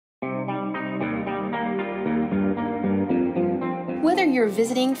Whether you're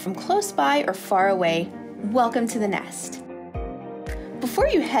visiting from close by or far away, welcome to the Nest. Before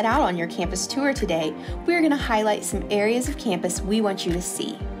you head out on your campus tour today, we're going to highlight some areas of campus we want you to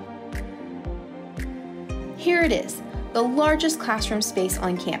see. Here it is, the largest classroom space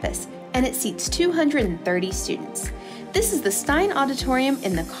on campus, and it seats 230 students. This is the Stein Auditorium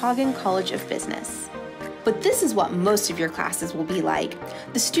in the Coggin College of Business. But this is what most of your classes will be like.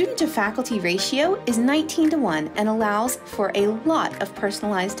 The student-to-faculty ratio is 19:1 and allows for a lot of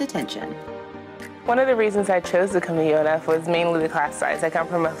personalized attention. One of the reasons I chose to come to UNF was mainly the class size. I come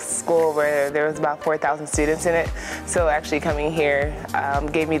from a school where there was about 4,000 students in it, so actually coming here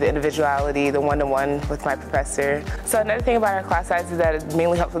gave me the individuality, the one-to-one with my professor. So another thing about our class size is that it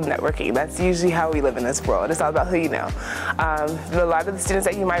mainly helps with networking. That's usually how we live in this world. It's all about who you know. A lot of the students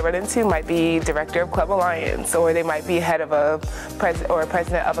that you might run into might be director of Club Alliance, or they might be head of a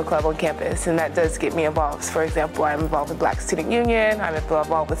president of a club on campus, and that does get me involved. For example, I'm involved with Black Student Union, I'm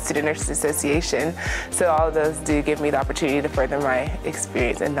involved with Student Nurses Association. So all of those do give me the opportunity to further my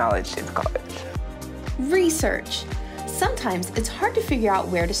experience and knowledge in college. Research. Sometimes it's hard to figure out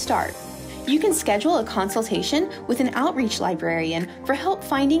where to start. You can schedule a consultation with an outreach librarian for help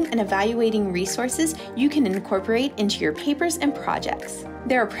finding and evaluating resources you can incorporate into your papers and projects.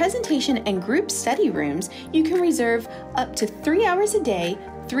 There are presentation and group study rooms you can reserve up to 3 hours a day,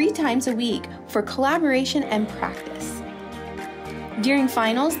 3 times a week for collaboration and practice. During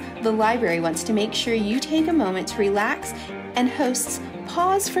finals, the library wants to make sure you take a moment to relax and hosts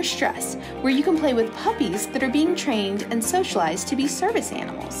Pause for Stress, where you can play with puppies that are being trained and socialized to be service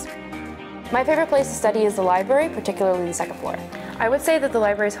animals. My favorite place to study is the library, particularly the second floor. I would say that the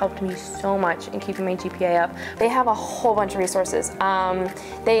library has helped me so much in keeping my GPA up. They have a whole bunch of resources.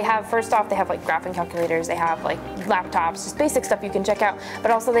 First off, they have like graphing calculators, they have like laptops, just basic stuff you can check out,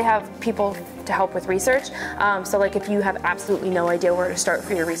 but also they have people to help with research. So like if you have absolutely no idea where to start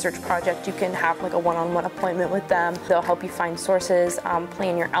for your research project, you can have like a one-on-one appointment with them. They'll help you find sources,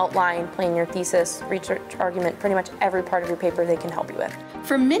 plan your outline, plan your thesis, research argument, pretty much every part of your paper they can help you with.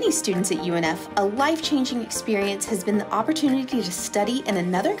 For many students at UNF, a life-changing experience has been the opportunity to study in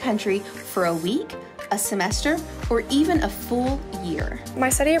another country for a week, a semester, or even a full year. My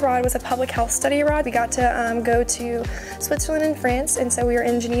study abroad was a public health study abroad. We got to go to Switzerland and France, and so we were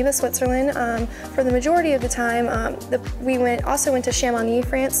in Geneva, Switzerland for the majority of the time. We also went to Chamonix,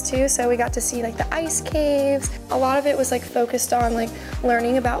 France too, so we got to see like the ice caves. A lot of it was like focused on like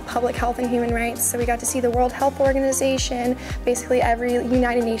learning about public health and human rights. So we got to see the World Health Organization, basically every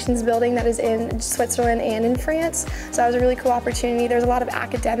United Nations building that is in Switzerland and in France. So that was a really cool opportunity. There's a lot of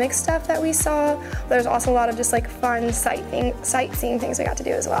academic stuff that we saw. There's also a lot of just like fun sightseeing things I got to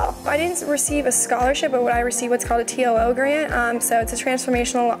do as well. I didn't receive a scholarship, but I received what's called a TOO grant. So it's a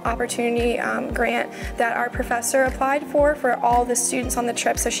transformational opportunity grant that our professor applied for all the students on the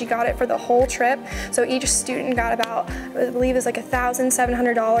trip. So she got it for the whole trip. So each student got about, I believe it's like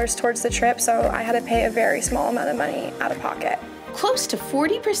 $1,700 towards the trip. So I had to pay a very small amount of money out of pocket. Close to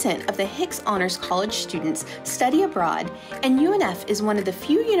 40% of the Hicks Honors College students study abroad, and UNF is one of the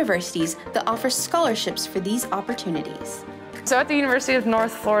few universities that offers scholarships for these opportunities. So at the University of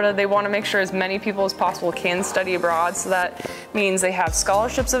North Florida, they want to make sure as many people as possible can study abroad, so that means they have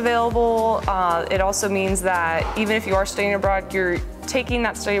scholarships available. It also means that even if you are studying abroad, you're taking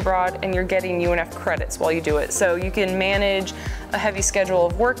that study abroad and you're getting UNF credits while you do it. So you can manage a heavy schedule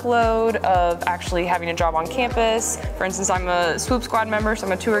of workload, of actually having a job on campus. For instance, I'm a Swoop Squad member, so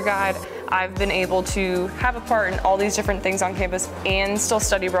I'm a tour guide. I've been able to have a part in all these different things on campus and still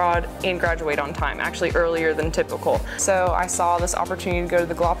study abroad and graduate on time, actually earlier than typical. So I saw this opportunity to go to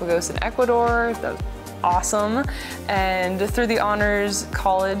the Galapagos in Ecuador. That was awesome. And through the Honors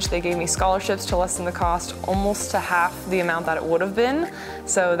College, they gave me scholarships to lessen the cost, almost to half the amount that it would have been.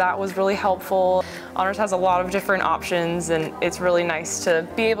 So that was really helpful. Honors has a lot of different options, and it's really nice to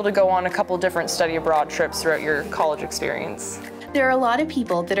be able to go on a couple different study abroad trips throughout your college experience. There are a lot of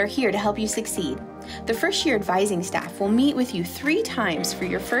people that are here to help you succeed. The first year advising staff will meet with you 3 times for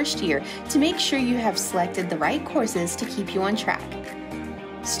your first year to make sure you have selected the right courses to keep you on track.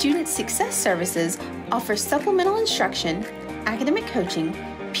 Student Success Services offers supplemental instruction, academic coaching,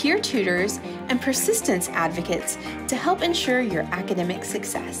 peer tutors, and persistence advocates to help ensure your academic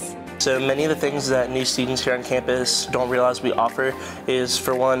success. So many of the things that new students here on campus don't realize we offer is,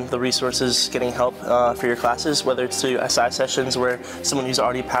 for one, the resources getting help for your classes, whether it's through SI sessions where someone who's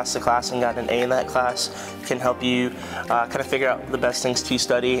already passed the class and got an A in that class can help you kind of figure out the best things to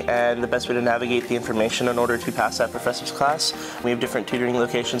study and the best way to navigate the information in order to pass that professor's class. We have different tutoring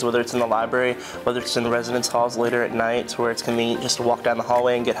locations, whether it's in the library, whether it's in the residence halls later at night where it's convenient just to walk down the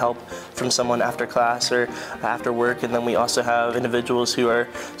hallway and get help from someone one after class or after work, and then we also have individuals who are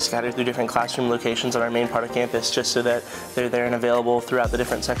scattered through different classroom locations on our main part of campus, just so that they're there and available throughout the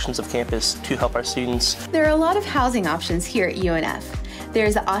different sections of campus to help our students. There are a lot of housing options here at UNF.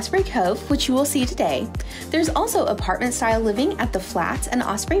 There's Osprey Cove, which you will see today. There's also apartment-style living at the Flats and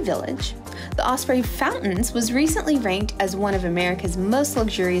Osprey Village. The Osprey Fountains was recently ranked as one of America's most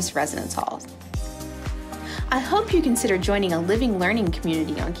luxurious residence halls. I hope you consider joining a living learning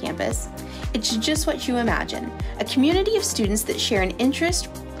community on campus. It's just what you imagine, a community of students that share an interest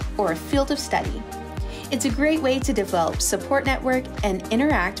or a field of study. It's a great way to develop support network and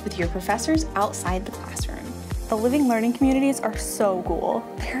interact with your professors outside the classroom. The living learning communities are so cool.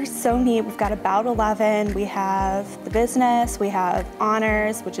 They're so neat. We've got about 11. We have the business, we have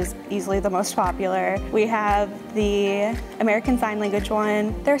honors, which is easily the most popular. We have the American Sign Language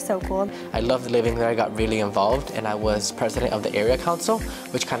one. They're so cool. I loved living there. I got really involved, and I was president of the area council,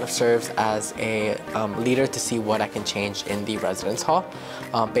 which kind of serves as a leader to see what I can change in the residence hall.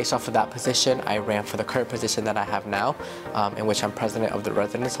 Based off of that position, I ran for the current position that I have now, in which I'm president of the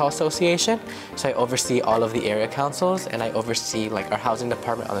Residence Hall Association. So I oversee all of the area councils, and I oversee our housing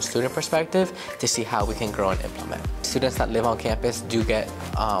department on the student perspective to see how we can grow and implement. Students that live on campus do get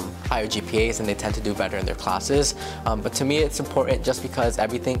higher GPAs, and they tend to do better in their classes. But to me, it's important just because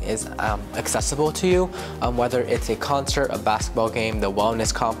everything is accessible to you, whether it's a concert, a basketball game, the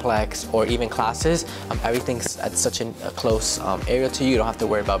wellness complex, or even classes. Everything's at such a close area to you. You don't have to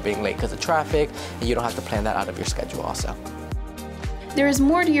worry about being late because of traffic, and you don't have to plan that out of your schedule also. There is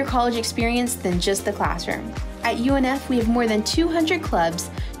more to your college experience than just the classroom. At UNF, we have more than 200 clubs,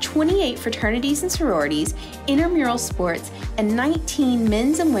 28 fraternities and sororities, intramural sports, and 19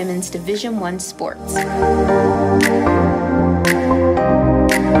 men's and women's Division I sports.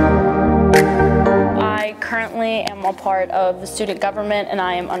 I currently am a part of the student government, and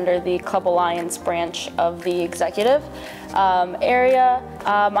I am under the Club Alliance branch of the executive area.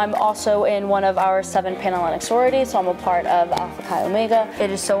 I'm also in one of our 7 Panhellenic sororities, so I'm a part of Alpha Chi Omega.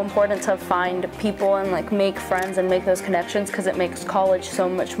 It is so important to find people and make friends and make those connections, because it makes college so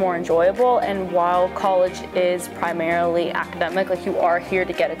much more enjoyable. And while college is primarily academic, you are here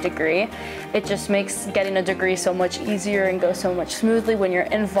to get a degree, it just makes getting a degree so much easier and go so much smoothly when you're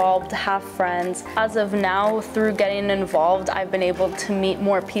involved, have friends. As of now, through getting involved, I've been able to meet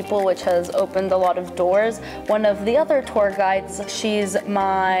more people, which has opened a lot of doors. One of the other tour guides, she's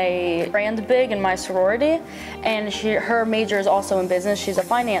my brand big in my sorority, and her major is also in business. She's a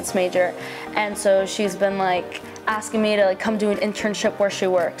finance major, and so she's been asking me to come do an internship where she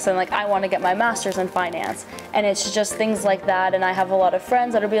works, and I want to get my master's in finance. And it's just things like that. And I have a lot of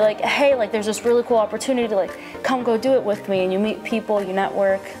friends that'll be hey, there's this really cool opportunity to come go do it with me, and you meet people, you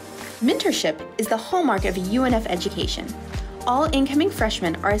network. Mentorship is the hallmark of a UNF education. All incoming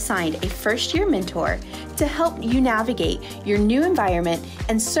freshmen are assigned a first-year mentor to help you navigate your new environment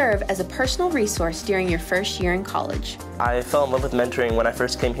and serve as a personal resource during your first year in college. I fell in love with mentoring when I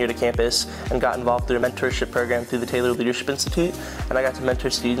first came here to campus and got involved through a mentorship program through the Taylor Leadership Institute, and I got to mentor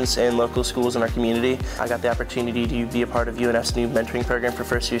students in local schools in our community. I got the opportunity to be a part of UNF's new mentoring program for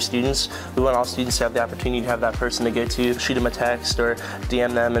first-year students. We want all students to have the opportunity to have that person to go to, shoot them a text or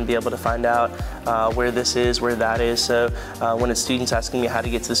DM them and be able to find out where this is, where that is. So when it's students asking me how to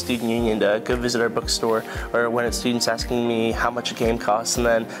get to the student union to go visit our bookstore, or when it's students asking me how much a game costs and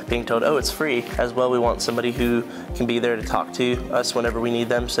then being told, oh, it's free as well, we want somebody who can be there to talk to us whenever we need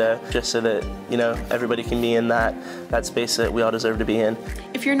them, so just so that everybody can be in that space that we all deserve to be in.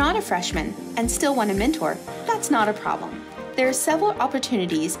 If you're not a freshman and still want a mentor, that's not a problem. There are several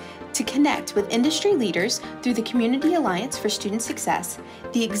opportunities to connect with industry leaders through the Community Alliance for Student Success,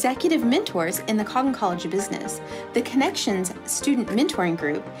 the Executive Mentors in the Coggan College of Business, the Connections Student Mentoring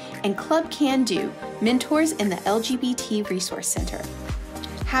Group, and Club Can Do, mentors in the LGBT Resource Center.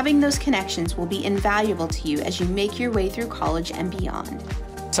 Having those connections will be invaluable to you as you make your way through college and beyond.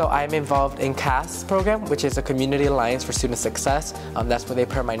 So I'm involved in CAS program, which is a Community Alliance for Student Success. That's where they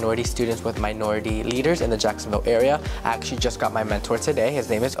pair minority students with minority leaders in the Jacksonville area. I actually just got my mentor today. His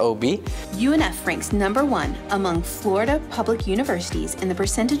name is Obi. UNF ranks #1 among Florida public universities in the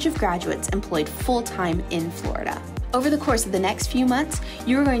percentage of graduates employed full-time in Florida. Over the course of the next few months,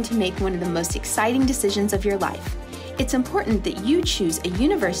 you are going to make one of the most exciting decisions of your life. It's important that you choose a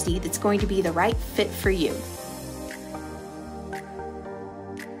university that's going to be the right fit for you.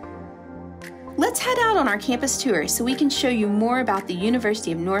 Let's head out on our campus tour so we can show you more about the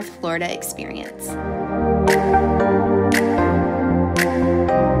University of North Florida experience.